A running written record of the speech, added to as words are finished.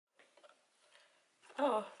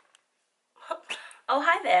Oh. Oh,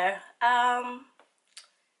 hi there.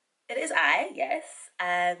 It is I, yes.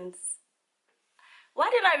 And why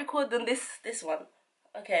didn't I record on this one?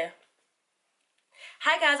 Okay.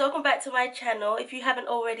 Hi guys, welcome back to my channel. If you haven't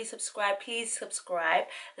already subscribed, please subscribe,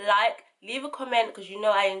 like, leave a comment because you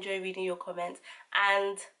know I enjoy reading your comments,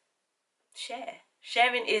 and share.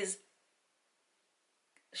 Sharing is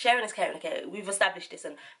caring. Okay, we've established this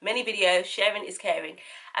in many videos. Sharing is caring.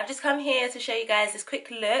 I've just come here to show you guys this quick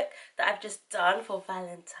look that I've just done for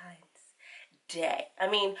Valentine's Day. I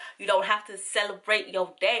mean, you don't have to celebrate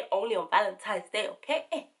your day only on Valentine's Day,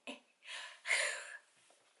 okay?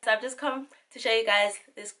 So I've just come to show you guys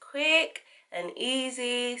this quick and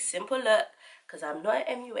easy, simple look because I'm not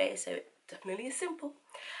an MUA, so it definitely is simple.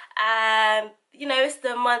 And you know, it's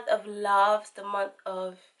the month of love, it's the month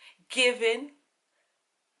of giving.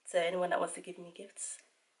 So anyone that wants to give me gifts,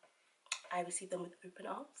 I receive them with open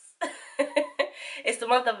arms. It's the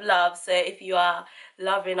month of love, so if you are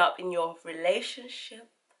loving up in your relationship,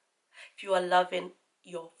 if you are loving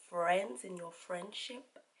your friends in your friendship,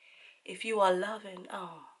 if you are loving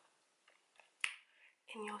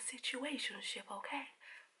in your situationship, okay?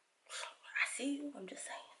 I see you, I'm just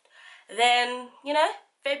saying. Then, you know,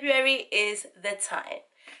 February is the time.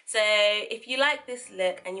 So if you like this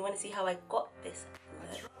look and you want to see how I got this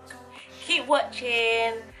look, keep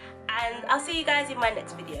watching and I'll see you guys in my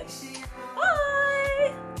next video.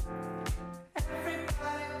 Bye!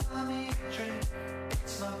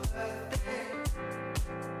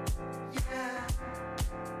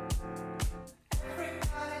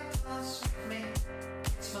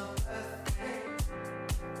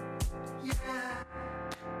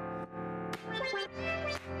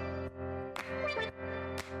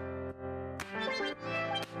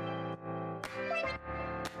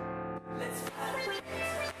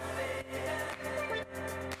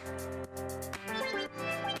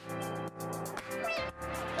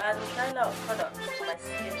 I'm trying out products for my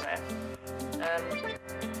skin, right?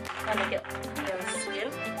 Trying to get clear skin.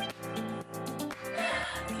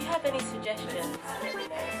 If you have any suggestions, let me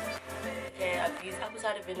know. Okay, I've used apple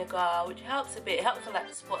cider vinegar, which helps a bit. It helps on like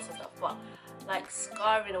the spots and stuff, but like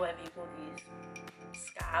scarring or whatever you call these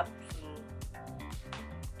scabs, and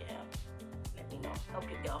yeah, let me know. Help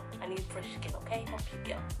your girl. I need fresh skin, okay? Help your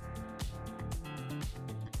girl.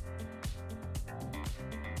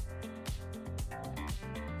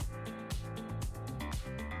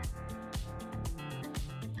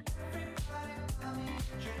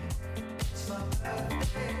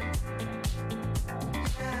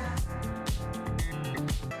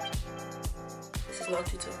 This is not a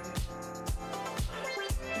tutorial.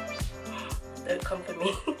 Don't come for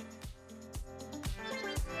me.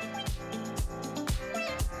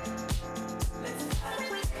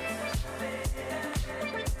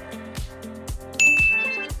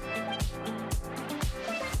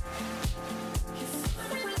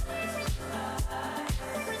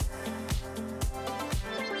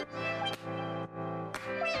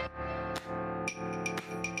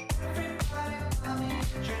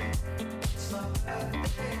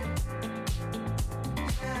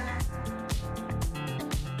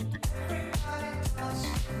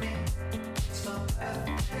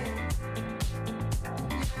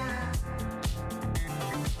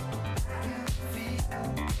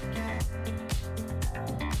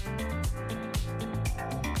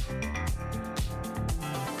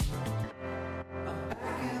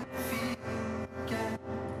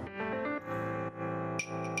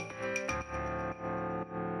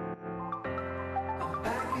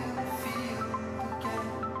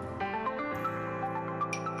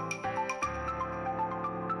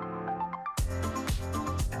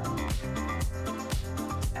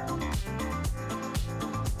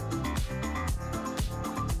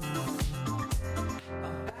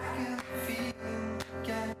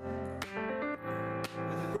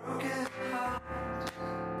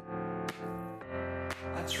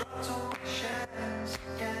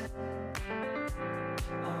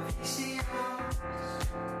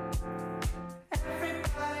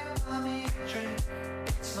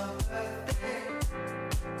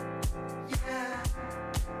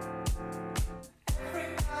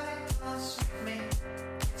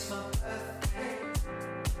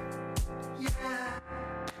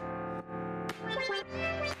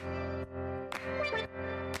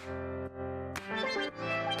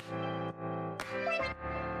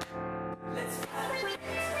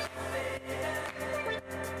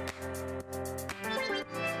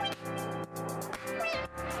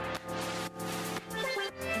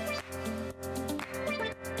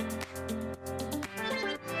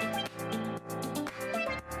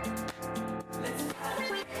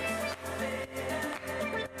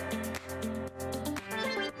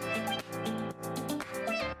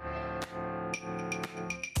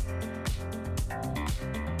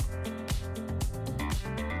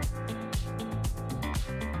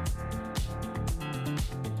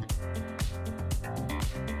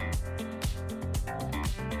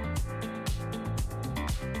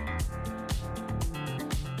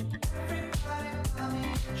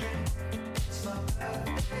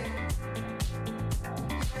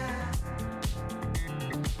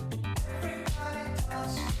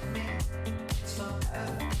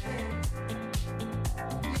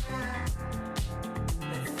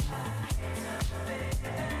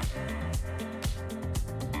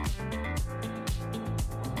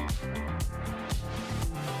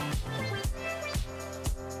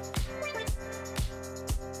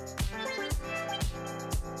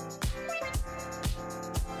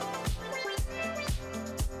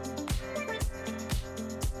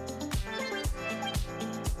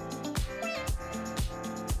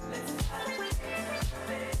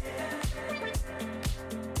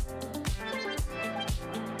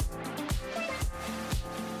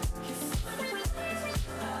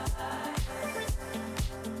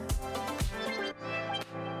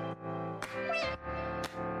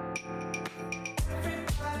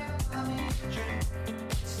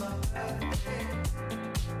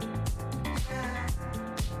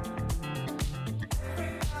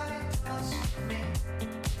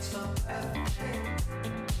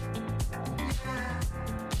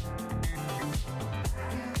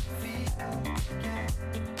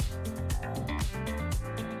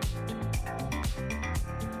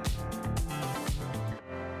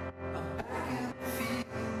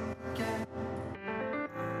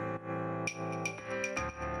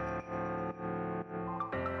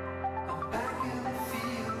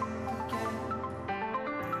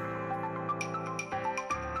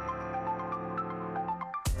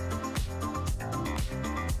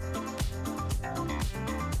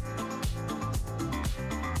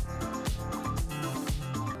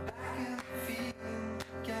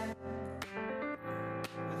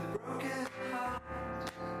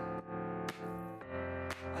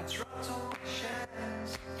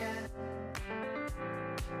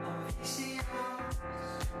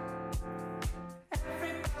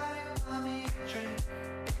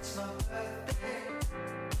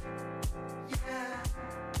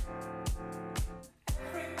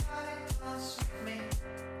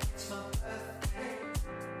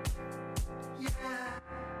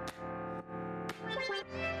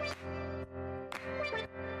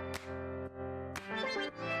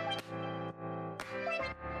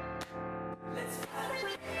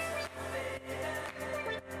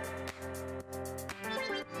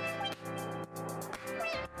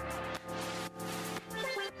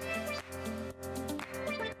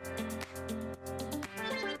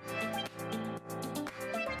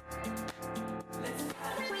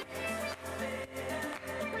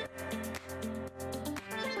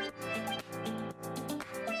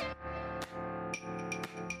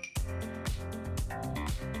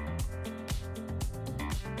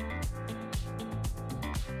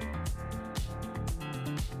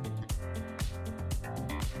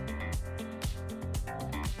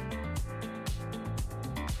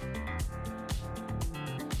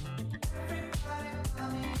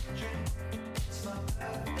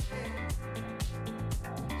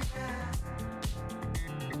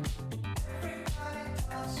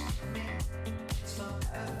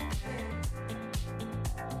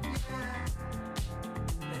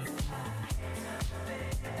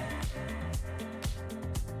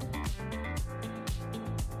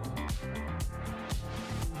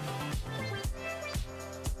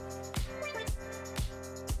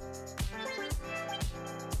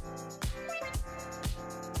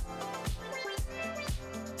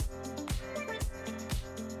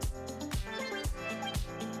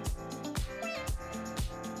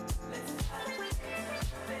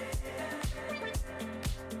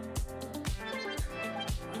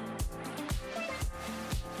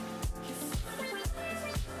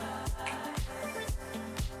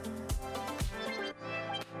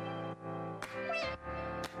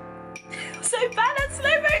 So bad at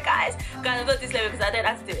slow-mo, guys. Guys, I'm not doing slow-mo because I don't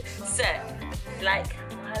have to do it. So, like,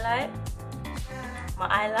 my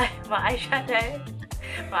highlight, my eyeshadow,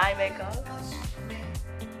 my eye makeup,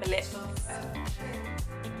 my lips.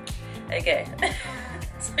 Okay.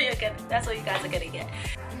 That's what you guys are gonna get.